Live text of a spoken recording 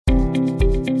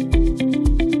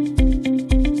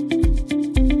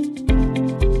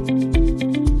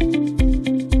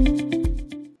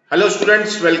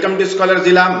Students, welcome to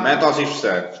स्कॉलरशिला। मैं Tausif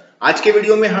sir. आज के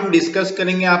वीडियो में हम डिस्कस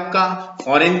करेंगे आपका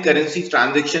फॉरेन करेंसी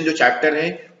ट्रांजैक्शन जो चैप्टर है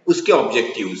उसके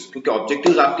ऑब्जेक्टिव्स, क्योंकि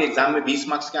ऑब्जेक्टिव्स आपके एग्जाम में 20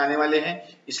 मार्क्स के आने वाले हैं,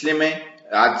 इसलिए मैं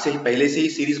आज से ही पहले से ही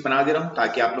सीरीज बना दे रहा हूं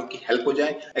ताकि आप लोग की हेल्प हो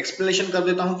जाए। एक्सप्लेनेशन कर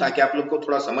देता हूं ताकि आप लोग को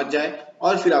थोड़ा समझ जाए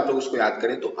और फिर आप लोग उसको याद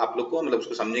करें तो आप लोग को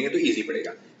उसको समझेंगे तो ईजी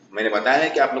पड़ेगा। मैंने बताया है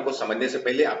कि आप लोग को समझने से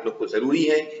पहले आप लोग को जरूरी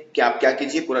है कि आप क्या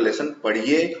कीजिए, पूरा लेसन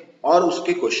पढ़िए और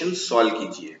उसके क्वेश्चन सॉल्व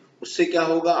कीजिए। उससे क्या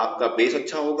होगा, आपका बेस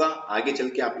अच्छा होगा, आगे चल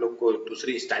के आप लोग को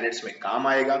दूसरी स्टैंडर्ड्स में काम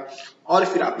आएगा और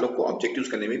फिर आप लोग को ऑब्जेक्टिव्स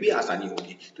करने में भी आसानी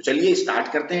होगी। तो चलिए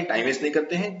स्टार्ट करते हैं, टाइम वेस्ट नहीं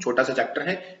करते हैं। छोटा सा चैप्टर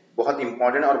है, बहुत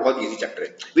इंपॉर्टेंट और बहुत इजी चैप्टर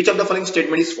है। Which of the following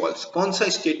statement is false? कौन सा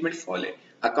स्टेटमेंट फॉल है?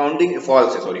 अकाउंटिंग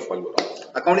फॉल्स है, सॉरी फॉल बोल रहा हूं।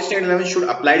 Accounting standard 11 should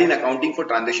applied in accounting for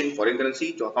transaction foreign currency.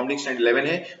 जो अकाउंटिंग स्टैंडर्ड 11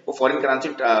 है वो फॉरेन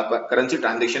करेंसी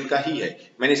ट्रांजैक्शन का ही है।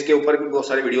 मैंने इसके ऊपर भी बहुत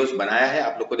सारे वीडियोस बनाया है,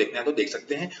 आप लोग को देखना है तो देख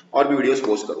सकते हैं और भी वीडियोस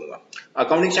पोस्ट करूंगा।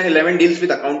 Accounting standard 11 deals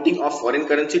with accounting of foreign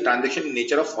currency transaction in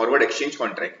nature of forward exchange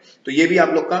contract. तो ये भी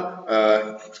आप लोग का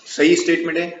सही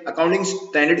स्टेटमेंट है। Accounting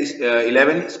standard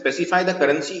 11 specify the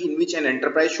currency in which an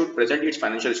enterprise should present it's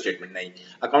financial statement. नहीं,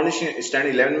 अकाउंटिंग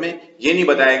स्टैंडर्ड 11 में ये नहीं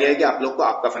बताया गया है कि आप लोग को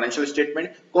आपका फाइनेंशियल स्टेटमेंट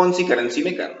कौन सी करेंसी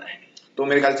में करना है। तो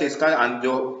मेरे ख्याल से इसका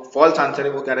जो फॉल्स आंसर है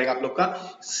वो क्या रहेगा, आप लोग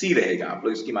का सी रहेगा। आप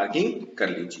लोग इसकी मार्किंग कर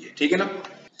लीजिए, ठीक है ना।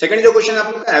 सेकंड जो क्वेश्चन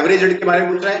आप लोग का एवरेज रेट के बारे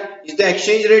में पूछ रहा है। Is the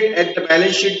exchange rate at the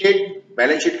balance sheet date?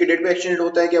 Balance sheet के डेट पे एक्सचेंज रेट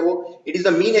होता है क्या वो? It is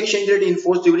the mean exchange rate in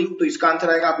force during. तो इसका आंसर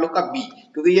आएगा आप लोग का बी,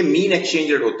 क्योंकि ये मीन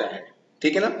एक्सचेंज रेट होता है,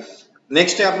 ठीक है ना।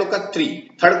 नेक्स्ट है आप लोग का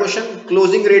थर्ड क्वेश्चन,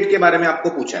 क्लोजिंग रेट के बारे में आपको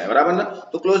पूछा है, बराबर ना।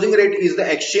 तो closing rate is the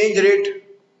exchange rate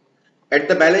at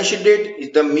the balance sheet date, is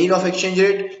the mean of exchange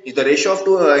rate, is the ratio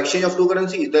of exchange of two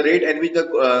currency, is the rate at which the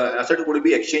asset would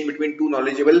be exchanged between two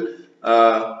knowledgeable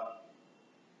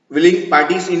willing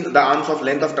parties in the arms of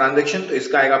length of transaction। तो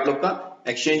इसका आएगा आप लोग का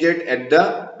exchange rate at the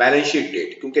balance sheet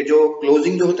date, क्योंकि जो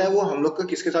closing जो होता है वो हम लोग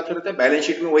का किसके साथ रहता है, बैलेंस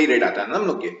शीट में वही रेट आता है ना हम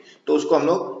लोग के, तो उसको हम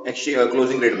लोग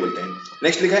क्लोजिंग रेट बोलते हैं।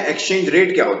 नेक्स्ट लिखा है एक्सचेंज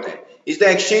रेट क्या होता है। Is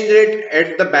the exchange rate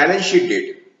at the balance sheet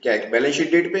date, क्या है बैलेंस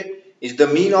शीट डेट पे। Is the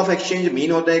mean of exchange,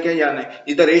 mean होता है क्या या नहीं।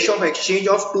 Is the ratio of exchange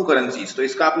of to currencies, तो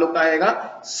इसका आप लोग का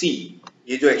आएगा सी।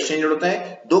 ये जो एक्सचेंज होता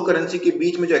है दो करेंसी के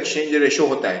बीच में जो एक्सचेंज रेशियो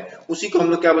होता है उसी को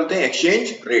हम लोग क्या बोलते हैं,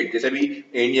 एक्सचेंज रेट। जैसे भी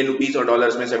इंडियन रुपीस और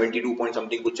डॉलर्स में 72 पॉइंट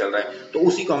समथिंग कुछ चल रहा है, तो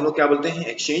उसी को हम लोग क्या बोलते हैं,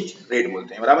 एक्सचेंज रेट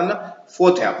बोलते हैं, बराबर ना।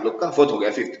 फोर्थ है आप लोग का, फोर्थ हो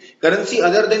गया। Fifth, currency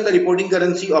other than the reporting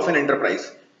currency of an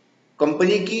enterprise.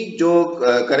 Company की जो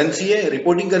करेंसी है,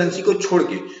 रिपोर्टिंग करेंसी को छोड़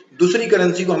के दूसरी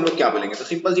करेंसी को हम लोग क्या बोलेंगे। तो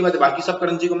सिंपल सी बात है, बाकी सब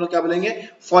करेंसी को हम लोग क्या बोलेंगे,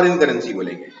 फॉरेन करेंसी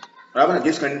बोलेंगे, बराबर।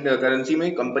 जिस करेंसी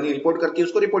में कंपनी रिपोर्ट करती है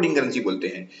उसको रिपोर्टिंग करेंसी बोलते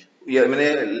हैं। ये मैंने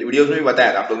वीडियोस में भी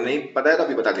बताया था, आप लोग नहीं बताया तो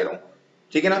अभी बता दे रहा हूं,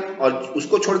 ठीक है ना। और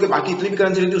उसको छोड़ के बाकी इतनी भी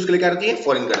करेंसी रहती है उसके लिए क्या रहती है,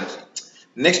 फॉरेन करेंसी।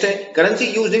 नेक्स्ट है currency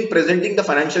used in presenting the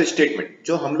financial statement.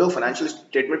 जो हम लोग फाइनेंशियल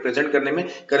स्टेटमेंट प्रेजेंट करने में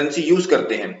करेंसी यूज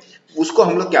करते हैं उसको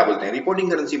हम लोग क्या बोलते हैं,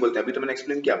 रिपोर्टिंग करेंसी बोलते हैं। अभी तो मैंने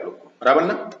एक्सप्लेन किया आप लोग को, बराबर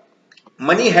ना।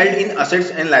 Money held in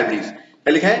assets and liabilities,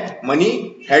 क्या लिखा है, money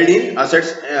held in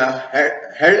assets,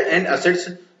 held and assets,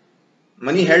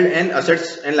 money held and assets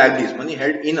and liabilities, money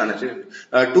held in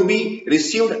to be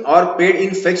received or paid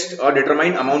in fixed or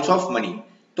determined amounts of money।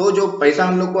 तो जो पैसा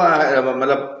हम लोग को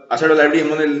मतलब असेट और लायबिलिटी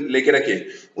हमने लेके रखे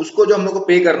उसको जो हम लोग को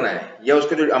पे करना है या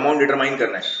उसका जो अमाउंट डिटरमाइन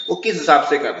करना है वो किस हिसाब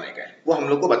से करने का है वो हम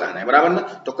लोग को बताना है, बराबर ना।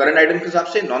 तो करंट आइटम के हिसाब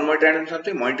से, नॉन मॉनेटरी आइटम के हिसाब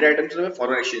से, मॉनेटरी आइटम के हिसाब से,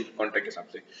 फॉरेन एक्सचेंज कॉन्ट्रैक्ट के हिसाब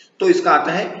से। तो इसका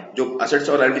आता है जो असेट्स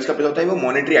और लायबिलिटीज का पैसा होता है वो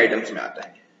मॉनेटरी आइटम्स में आता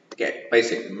है, क्या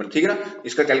पैसे, ठीक है ना।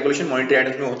 इसका कैलकुलेशन मॉनेटरी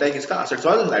आइटम्स में होता है, किसका, असेट्स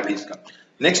और लायबिलिटीज का।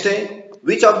 नेक्स्ट है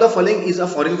which of the following is a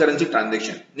foreign currency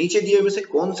transaction. नीचे दिए हुए से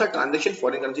कौन सा ट्रांजैक्शन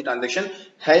फॉरेन करेंसी ट्रांजैक्शन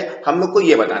है, हम लोग को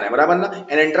ये बताना है, बराबर ना।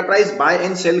 An enterprise bye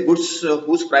and sell goods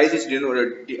whose price is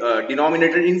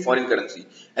denominated in foreign currency.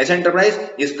 ऐसा एंटरप्राइज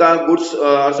जिसका गुड्स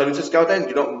और सर्विसेज क्या होता है,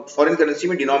 फॉरेन करेंसी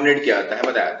में डिनोमिनेट किया जाता है,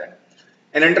 बताया जाता है।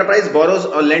 An enterprise borrows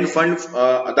or lend fund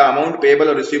the amount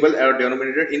payable or receivable are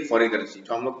denominated in foreign currency।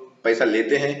 जो हम लोग पैसा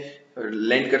लेते हैं,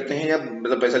 लेंड करते हैं या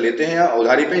मतलब पैसा लेते हैं या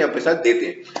उधारी पे या पैसा देते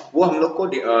हैं वो हम लोग को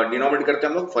डिनोमिनेट करते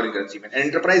हैं हम लोग फॉरेन करेंसी में।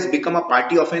 Enterprise become a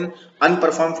party of N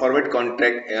अनपरफॉर्म forward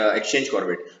contract exchange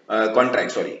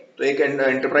contract, sorry. तो एक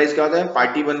एंटरप्राइज क्या होता है,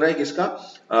 पार्टी बन रहा है किसका,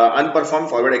 अनपरफॉर्म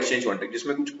फॉरवर्ड एक्सचेंज कॉन्ट्रैक्ट,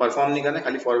 जिसमें कुछ परफॉर्म नहीं करना है,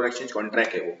 खाली फॉरवर्ड एक्सचेंज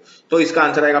कॉन्ट्रैक्ट है वो। तो इसका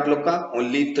आंसर आएगा आप लोग का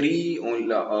ओनली 3,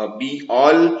 बी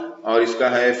ऑल, और इसका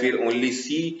है फिर ओनली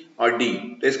सी और डी।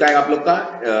 तो इसका आएगा आप लोग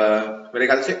का मेरे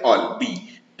ख्याल से ऑल, बी।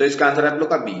 तो इसका आंसर है आप लोग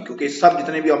का बी, क्योंकि सब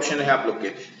जितने भी ऑप्शन है आप लोग के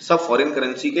सब फॉरेन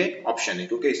करेंसी के ऑप्शन है,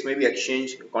 क्योंकि इसमें भी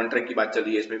एक्सचेंज कॉन्ट्रैक्ट की बात चल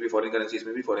रही है, इसमें भी फॉरेन करेंसी,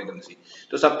 इसमें भी फॉरेन करेंसी।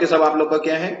 तो सबके सब आप लोग का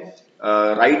क्या है,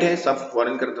 राइट है, सब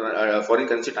फॉरेन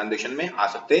करेंसी ट्रांजैक्शन में आ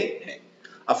सकते हैं।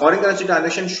 A foreign currency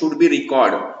transaction should be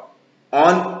record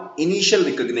on initial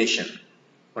recognition.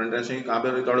 Foreign currency कहाँ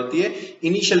पे रिकॉर्ड होती है?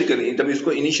 इनिशियली, तभी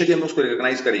उसको इनिशियली हम उसको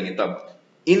रिकॉग्नाइज करेंगे तब।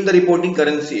 In the reporting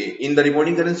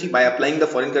currency by applying the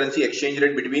foreign currency exchange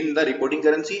rate between the reporting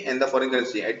currency and the foreign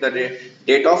currency at the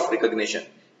date of recognition.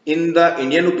 In the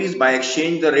Indian rupees by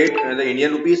exchange the rate the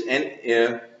Indian rupees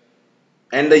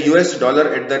and the US dollar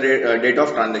at the date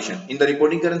of transaction. In the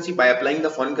reporting currency by applying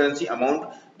the foreign currency amount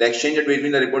the exchange rate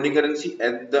between the reporting currency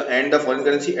and the foreign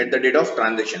currency at the date of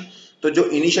transaction. तो जो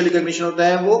initial recognition होता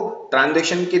है वो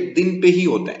transaction के दिन पे ही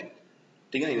होता है,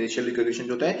 ठीक है ना। इनिशियल रिकॉग्निशन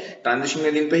जो होता है ट्रांजेक्शन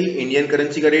के दिन पे ही इंडियन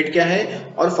करेंसी का रेट क्या है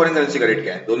और फॉरेन करेंसी का रेट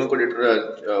क्या है, दोनों को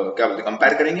क्या बोलते हैं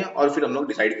कंपेयर करेंगे और फिर हम लोग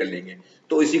डिसाइड कर लेंगे।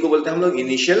 तो इसी को बोलते हैं हम लोग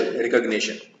इनिशियल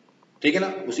रिकॉग्निशन, ठीक है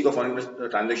ना। उसी को फॉरेन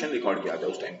ट्रांजेक्शन रिकॉर्ड किया जाता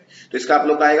है उस टाइम। तो इसका आप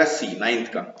लोग का आएगा सी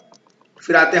 9th का।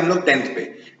 फिर आते हैं हम लोग 10th पे।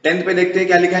 10th पे देखते हैं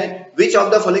क्या लिखा है, which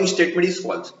of the following statement is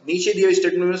false. नीचे दिए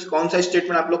स्टेटमेंट में कौन सा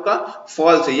स्टेटमेंट आप लोग का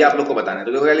फॉल्स है ये आप लोग को बताना है।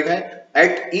 तो देखो क्या लिखा है,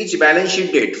 at each balance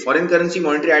sheet date foreign currency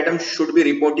monetary item should be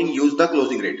reporting use the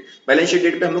closing rate. Balance sheet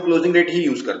date पे हम लोग क्लोजिंग रेट ही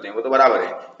यूज करते हैं, वो तो बराबर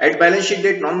है। Eight balance sheet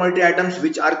date non monetary items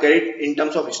which are carried in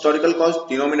terms of historical cost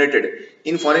denominated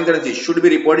in foreign currency should be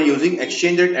reported using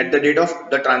exchange rate at the date of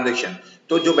the transaction.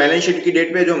 तो जो balance sheet की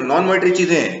date पे जो non monetary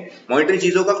चीजें हैं, monetary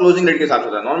चीजों का closing rate के हिसाब से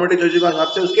होता है, नॉन मॉनेटरी चीजों के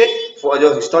हिसाब से उसके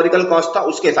जो हिस्टोरिकल कॉस्ट था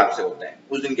उसके हिसाब से होता है,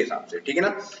 उस दिन के हिसाब से, ठीक है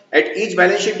ना। At each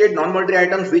balance sheet date non monetary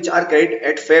items which are carried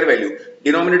at fair value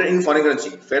denominated in foreign currency,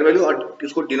 fair value और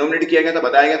उसको डिनोमिनेट किया गया था,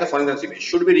 बताया गया था फॉरेन करेंसी में,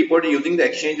 should be reported using the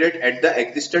exchange rate at the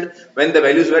existed when the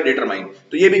values were determined.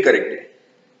 तो ये भी करेक्ट है,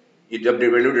 ये जब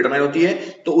वैल्यू डिटरमाइन होती है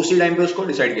तो उसी टाइम पे उसको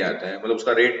डिसाइड किया जाता है, मतलब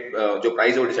उसका रेट जो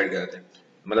प्राइस है वो डिसाइड किया जाता है,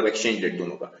 मतलब एक्सचेंज रेट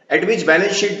दोनों का। Eight which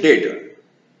balance sheet date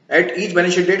At each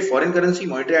balance sheet date, foreign currency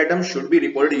monetary items should be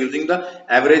reported using the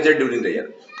average rate during the year.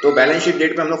 तो बैलेंस शीट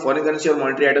डेट पे हम लोग फॉरेन करेंसी और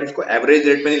monetary items को average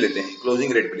rate पे नहीं लेते हैं,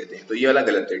 क्लोजिंग रेट पे लेते हैं, तो ये वाला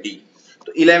गलत है डी।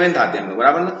 तो 11th आते हैं हम लोग,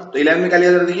 बराबर ना। तो 11th में क्या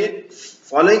लिया जाता है,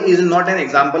 following is not an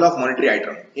example of monetary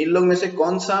item. इन लोग में से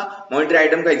कौन सा मॉनेटरी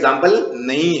आइटम का एग्जांपल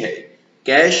नहीं है?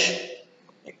 कैश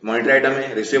मॉनेटरी आइटम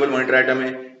है, रिसीवेबल मॉनेटरी आइटम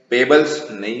है, पेबल्स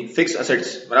नहीं, फिक्स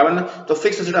असेट्स, बराबर ना। तो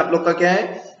फिक्स असेट आप लोग का क्या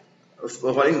है,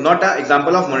 not a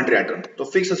example of monetary item. तो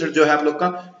फिक्स असेट जो है आप लोग का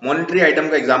मॉनेटरी आइटम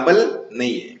का एग्जांपल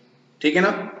नहीं है, ठीक है ना।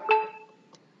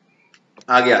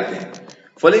 आगे आते हैं,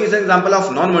 following is example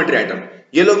of non monetary item.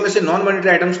 ये लोग में से नॉन मॉनेटरी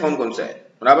आइटम्स कौन कौन सा है,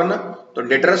 बराबर ना। तो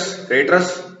डेटर्स,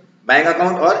 क्रेडिटर्स, बैंक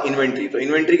अकाउंट और इन्वेंट्री। तो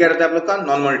इन्वेंट्री क्या रहता है आप लोग का,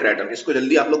 नॉन मॉनेटरी आइटम। इसको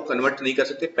जल्दी आप लोग कन्वर्ट नहीं कर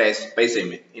सकते पैसे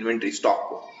में, इन्वेंट्री स्टॉक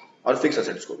को और फिक्स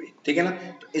असेट्स को भी, ठीक है ना।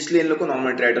 तो इसलिए इन लोग को नॉन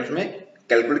मॉनेटरी आइटम्स में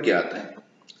कैलकुलेट किया जाता है।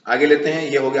 आगे लेते हैं,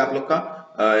 ये हो गया आप लोग का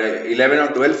 11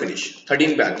 और 12 फिनिश।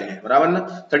 13 पे आते हैं, बराबर ना।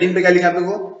 13 पे क्या लिखा है आप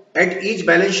लोगों को, at each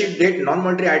balance sheet date non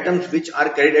monetary items which are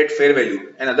carried at fair value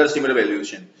and other similar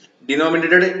valuation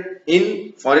denominated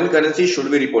in foreign currency should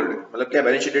be reported. मतलब क्या,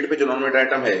 बैलेंस शीट डेट पे जो नॉन मॉनेटरी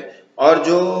आइटम है और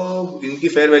जो इनकी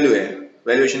fair value है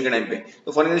valuation के टाइम पे,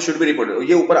 तो foreign currency should be reported.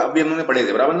 ये ऊपर अभी हमने पढ़े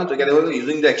थे, बराबर ना। तो क्या देखो,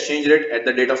 using the exchange rate at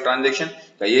the date of transaction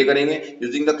का ये करेंगे,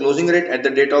 using the closing rate at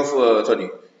the date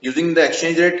of using the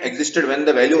exchange rate existed when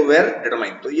the value were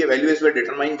determined। तो ये values were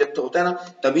determined जब तो होता है ना,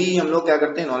 तभी हम लोग क्या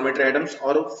करते हैं, नॉन मॉनेटरी आइटम्स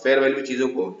और फेयर वैल्यू चीजों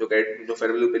को जो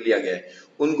फेयर वैल्यू पे लिया गया है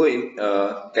उनको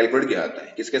कैलकुलेट किया जाता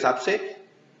है, किसके हिसाब से,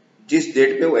 जिस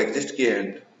डेट पे वो एग्जिस्ट किए हैं,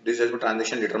 जिस डेट पे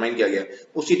ट्रांजेक्शन डिटरमाइन किया गया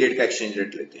उसी डेट का एक्सचेंज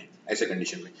रेट लेते हैं। ऐसे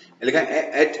कंडीशन में लिखा है,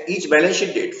 at each balance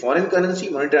sheet date foreign currency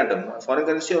monetary item, foreign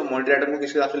currency और मॉनेटरी आइटम को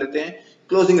किसके हिसाब से लेते हैं,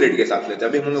 क्लोजिंग रेट के हिसाब से लेते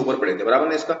हैं। अभी हमने ऊपर पढ़े थे, बराबर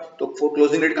ना इसका। तो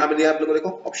क्लोजिंग रेट कहां पे दिया आप लोगों को,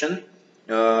 देखो option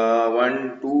 1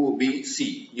 2 B C,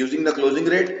 using the closing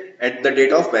rate at the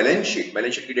date of balance sheet,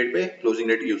 balance sheet की डेट पे क्लोजिंग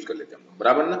रेट यूज कर लेते हैं,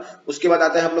 बराबर ना। उसके बाद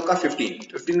आता है हम लोग का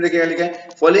 15 में क्या लिखा है,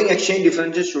 following exchange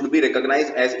differences should be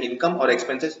recognised as income और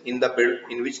expenses in the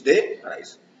period in which they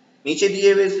arise. नीचे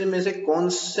दिए हुए में से कौन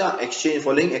सा exchange,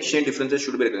 following exchange differences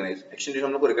should be recognised, exchange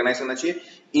हम लोग को रिकॉग्नाइज करना चाहिए,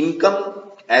 इनकम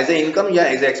एज ए इनकम या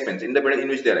as a expense in the period in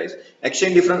which they arise.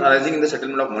 Exchange difference arising in the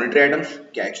settlement of monetary items,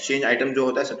 क्या exchange item जो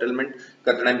होता है सेटलमेंट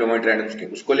करते टाइम पे मॉनेटरी आइटम्स के,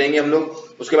 उसको लेंगे हम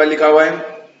लोग। उसके बाद लिखा हुआ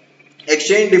है,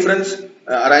 exchange difference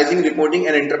arising reporting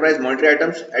and enterprise monetary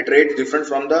items at rates different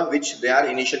from the which they are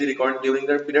initially recorded during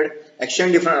the period.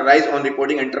 Exchange difference arise on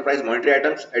reporting enterprise monetary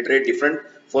items at rate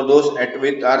different for those at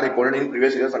which are reported in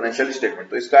previous year's financial statement।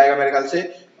 तो इसका आएगा मेरे ख्याल से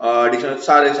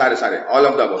सारे all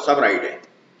of the above सब right है,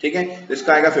 ठीक है।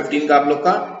 इसका आएगा 15 का आप लोग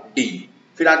का डी।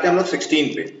 फिर आते हैं हम लोग 16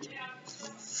 पे,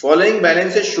 following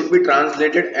balances should be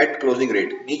translated eight closing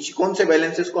rate. नीचे कौन से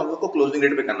बैलेंसेस को हम लोग को क्लोजिंग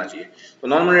रेट पे करना चाहिए, तो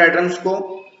नॉन मॉनेटरी आइटम्स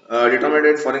को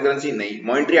डिटरमाइनेड फॉरेन करेंसी नहीं,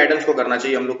 मॉनेटरी आइटम्स को करना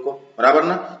चाहिए हम लोग को, बराबर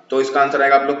ना। तो इसका आंसर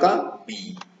आएगा आप लोग का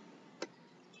बी,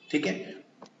 ठीक है।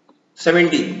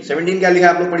 17 क्या लिखा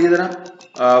है आप लोग पढ़िए जरा,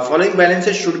 following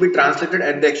balances should be translated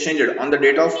at the exchange rate on the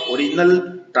date of original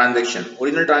transaction,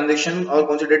 original transaction और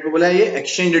कौन सी डेट पे बोला है, ये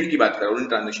एक्सचेंज रेट की बात कर रहा है ओरिजिनल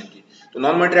ट्रांजेक्शन की। तो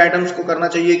नॉन मॉनेटरी आइटम्स को करना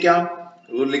चाहिए क्या,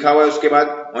 वो लिखा हुआ है उसके बाद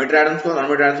मॉनेटरी आइटम्स को, non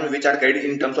monetary items which are carried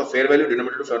in terms of fair value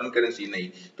denominated foreign currency, नहीं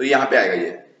तो यहाँ पे आएगा ये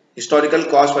हिस्टोरिकल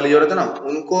कॉस्ट वाली जो रहता है ना,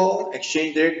 उनको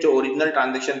एक्सचेंज रेट जो ओरिजिनल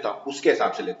ट्रांजेक्शन था उसके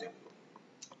हिसाब से लेते हैं।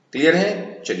 क्लियर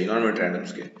है, चलिए नॉन मॉनेटरी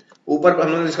आइटम्स के ऊपर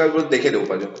हमने इसका देखे थे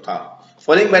ऊपर जो था,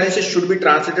 following balances should be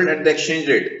translated at the exchange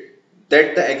rate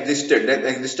that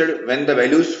existed when the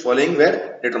values following were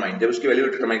determined, जब उसकी वैल्यू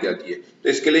डिटरमाइन की जाती है। तो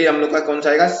इसके लिए हम लोग का कौन सा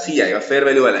आएगा, सी आएगा, फेयर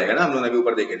वैल्यू वाला आएगा ना, हम लोग ने अभी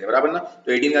ऊपर देखे थे बराबर ना।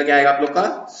 तो 18 का क्या आएगा आप लोग का,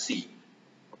 सी।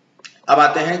 अब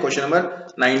आते हैं क्वेश्चन नंबर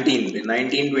 19 पे।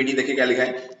 19 20 देखिए क्या लिखा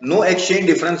है, no exchange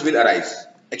difference will arise,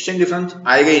 exchange difference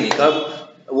आएगा ही नहीं,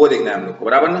 कब वो देखना है हम लोग को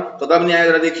बराबर ना। तो कब नहीं आएगा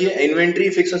जरा देखिए, inventory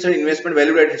fix asset investment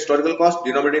valued at historical cost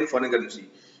denominated in foreign currency,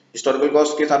 historical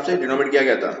cost के हिसाब से डिनोमिनेट किया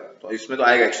गया था, तो इसमें तो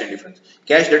आएगा exchange difference.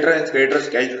 Cash debtor and creditors,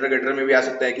 cash debtor creditor में भी आ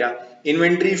सकता है क्या,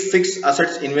 inventory fix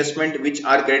assets investment which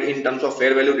are credit in terms of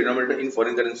fair value denominated in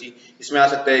foreign currency, इसमें आ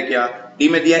सकता है क्या। डी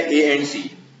में दिया ए एंड सी,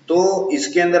 तो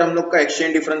इसके अंदर हम लोग का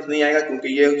एक्सचेंज डिफरेंस नहीं आएगा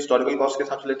क्योंकि ये हिस्टोरिकल कॉस्ट के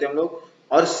हिसाब से लेते हैं हम लोग,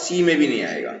 और सी में भी नहीं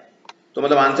आएगा। तो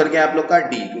मतलब आंसर क्या है आप लोग का,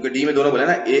 डी, क्योंकि डी में दोनों बोले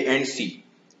ना ए एंड सी,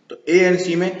 तो ए एंड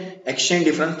सी में एक्सचेंज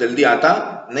डिफरेंस जल्दी आता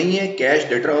नहीं है, कैश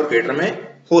डेटर और क्रेडिटर में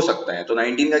हो सकता है। तो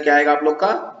 19 का क्या आएगा आप लोग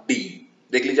का, डी,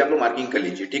 देख लीजिए आप लोग मार्किंग कर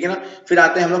लीजिए, ठीक है ना। फिर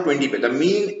आते हैं हम लोग 20 पे, the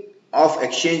mean of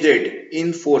exchange rate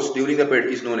in force during the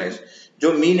period is known as,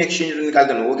 जो मीन एक्सचेंज रेट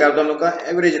निकालते हैं वो क्या होता है हम लोग का,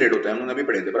 एवरेज रेट होता है, हम लोग अभी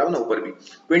पढ़े थे बराबर ना ऊपर भी।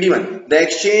 21 the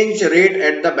exchange rate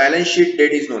at the balance sheet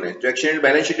date is known as, जो एक्सचेंज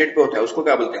बैलेंस शीट डेट पे होता है उसको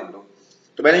क्या बोलते हैं हम लोग,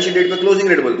 तो बैलेंस शीट डेट पे क्लोजिंग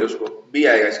रेट बोलते हैं उसको, बी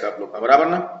आएगा इसका आप लोग का बराबर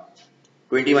ना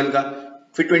 21 का।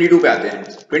 फिर 22 पे आते हैं,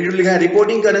 22 लिखा है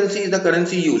reporting currency is the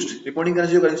currency used, reporting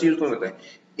currency जो करेंसी यूज कौन करता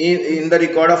है, in the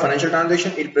record of financial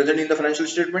transaction, it present in the financial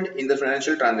statement, in the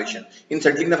financial transaction, in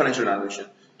settling the financial transaction,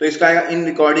 तो इसका आएगा in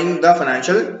recording the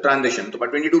financial transaction. तो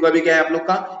 22 का भी क्या है आप लोग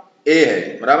का, ए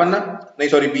है बराबर ना, नहीं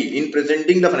sorry B, in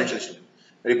presenting the financial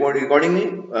statement, report recording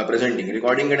नहीं प्रेजेंटिंग,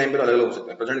 रिकॉर्डिंग के टाइम पे तो अलग अलग हो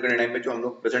सकता है, प्रेजेंट करने टाइम पे जो हम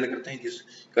लोग प्रेजेंट करते हैं जिस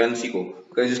करेंसी को,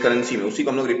 जिस करेंसी में, उसी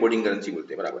को हम लोग रिपोर्टिंग करेंसी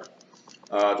बोलते हैं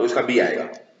बराबर। तो इसका बी आएगा।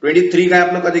 23 का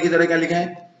आप लोग का देखिए जरा क्या लिखा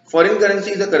है, foreign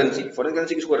currency is a currency, foreign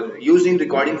currency किसको कहते हैं, used in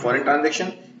recording foreign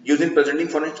transaction, used in presenting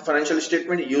financial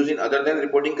statement, used in other than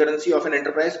reporting currency of an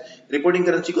enterprise, reporting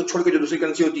currency को छोड़ के जो दूसरी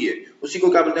करेंसी होती है उसी को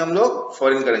क्या बोलते हैं हम लोग,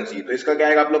 फॉरेन करेंसी। तो इसका क्या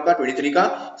आएगा आप लोग का 23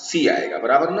 का सी आएगा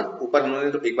बराबर ना। ऊपर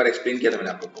हमने तो एक बार एक्सप्लेन किया था मैंने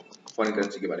आप लोग को फॉरेन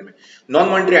करेंसी के बारे में। नॉन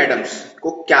मॉनेटरी आइटम्स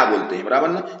को क्या बोलते हैं बराबर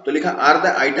ना, तो लिखा are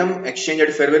the item exchange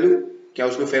at fair value, क्या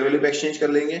उसको फेयर वैल्यू पे एक्सचेंज कर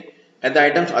लेंगे, at the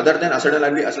items other than asset and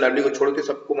liability, asset liability को छोड़ के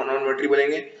सबको नॉन मॉनेटरी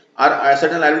बोलेंगे, are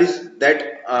asset and liabilities that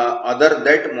other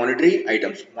that monetary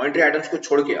items, monetary items को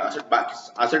छोड़ के,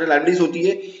 एसेट एंड लायबिलिटीज होती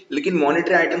है लेकिन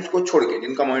मॉनेटरी आइटम्स को छोड़ के,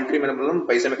 जिनका मॉनेटरी मैंने बोला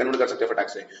पैसे में कन्वर्ट कर सकते हैं फटाक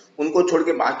से, उनको छोड़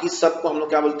के बाकी सबको हम लोग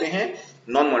क्या बोलते हैं,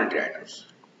 नॉन मॉनेटरी आइटम्स।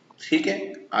 ठीक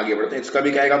है, आगे बढ़ते हैं, इसका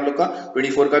भी क्या आएगा आप लोग का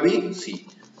 24 का भी सी।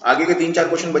 आगे के 3-4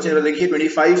 क्वेश्चन बचे हैं, देखिए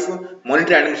 25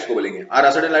 मॉनेटरी आइटम्स को बोलेंगे, are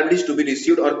asset and liabilities to be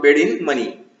received और पेड इन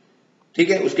मनी, ठीक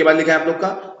है। उसके बाद लिखा है आप लोग का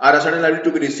are asset and liability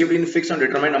to be received in fixed and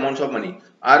determined amounts of money,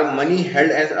 are money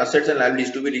held as assets and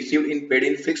liabilities to be received in paid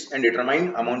in fixed and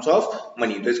determined amounts of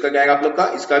money, तो इसका क्या आएगा आप लोग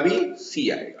का, इसका भी सी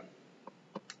आएगा।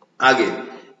 आगे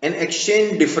an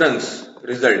exchange difference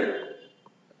result,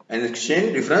 an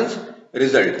exchange difference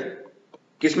result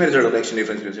किसमें रिजल्ट होता है, एक्सचेंज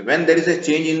डिफरेंस में, when there is a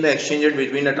change in the exchange rate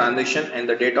between the transaction and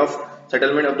the date of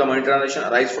settlement of the money transaction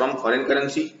arise from foreign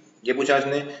currency, ये पूछा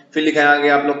इसने। फिर लिखा है आगे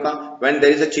आप लोग का when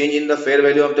there is a change in the fair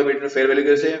value of the between, fair value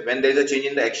कैसे, when there is a change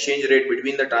in the exchange rate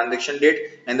between the transaction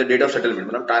date and the date of settlement,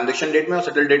 मतलब transaction date में और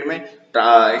settle date में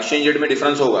exchange rate में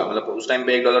difference होगा, मतलब उस time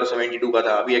पे $1.72 का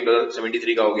था, अभी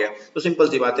 $1.73 का हो गया, तो सिंपल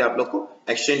सी बात है आप लोग को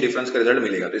एक्सचेंज डिफरेंस का रिजल्ट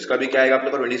मिलेगा। तो इसका भी क्या आएगा आप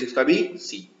लोग का 26 का भी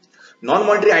सी। Non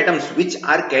monetary items which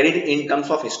are carried in terms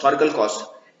of historical cost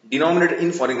denominated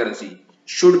in foreign currency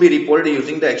should be reported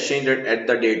using the exchange rate at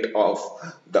the date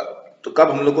of the, तो कब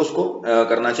हम लोग को उसको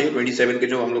करना चाहिए, 27 के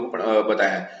जो हम लोग को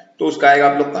बताया है, तो उसका आएगा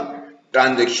आप लोग का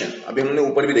ट्रांजैक्शन। अभी हमने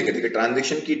ऊपर भी देखे थे कि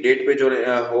ट्रांजैक्शन की डेट पे जो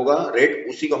होगा रेट,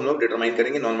 उसी को हम लोग डिटरमाइन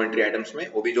करेंगे नॉन मॉनेटरी आइटम्स में,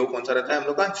 वो भी जो कौन सा रहता है हम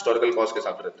लोग का, हिस्टोरिकल कॉस्ट के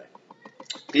हिसाब से रहता है।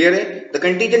 क्लियर है। The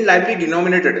contingent liability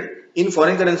denominated in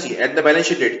foreign currency at the balance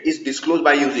sheet date is disclosed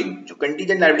by using, जो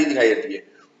कंटीजेंट लायबिलिटी दिखाई जाती है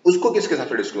उसको किसके हिसाब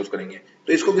से डिस्क्लोज करेंगे,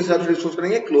 तो इसको किस हिसाब से डिस्क्लोज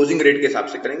करेंगे, क्लोजिंग रेट के हिसाब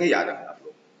से करेंगे, याद रखना आप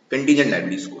लोग कंटीजेंट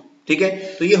लायबिलिटीज को। ठीक है,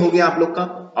 तो ये हो गया आप लोग का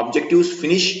ऑब्जेक्टिव्स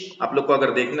फिनिश। आप लोग को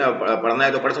अगर देखना पढ़ना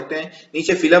है तो पढ़ सकते हैं,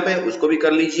 नीचे फिलअप है उसको भी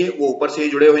कर लीजिए, वो ऊपर से ही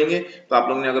जुड़े होंगे, तो आप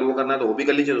लोग ने अगर वो करना है तो वो भी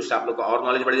कर लीजिए, तो उससे आप लोग का और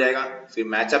नॉलेज बढ़ जाएगा। फिर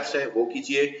मैचअप्स है वो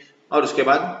कीजिए, और उसके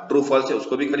बाद ट्रू फॉल्स है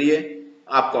उसको भी करिए,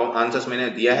 आपको आंसर्स मैंने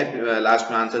दिया है,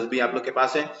 लास्ट में आंसर्स भी आप लोग के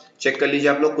पास है, चेक कर लीजिए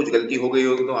आप लोग। कुछ गलती हो गई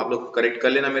होगी तो आप लोग करेक्ट कर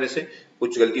लेना मेरे से,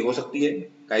 कुछ गलती हो सकती है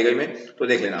कहीं में, तो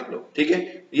देख लेना आप लोग, ठीक है।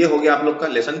 ये हो गया आप लोग का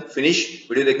लेसन फिनिश।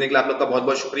 वीडियो देखने के लिए आप लोग का बहुत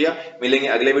बहुत शुक्रिया। मिलेंगे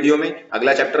अगले वीडियो में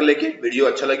अगला चैप्टर लेके। वीडियो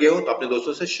अच्छा लगे हो तो अपने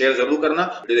दोस्तों से शेयर जरूर करना।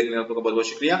 वीडियो देखने के लिए आप लोग का बहुत बहुत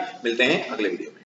शुक्रिया। मिलते हैं अगले वीडियो में।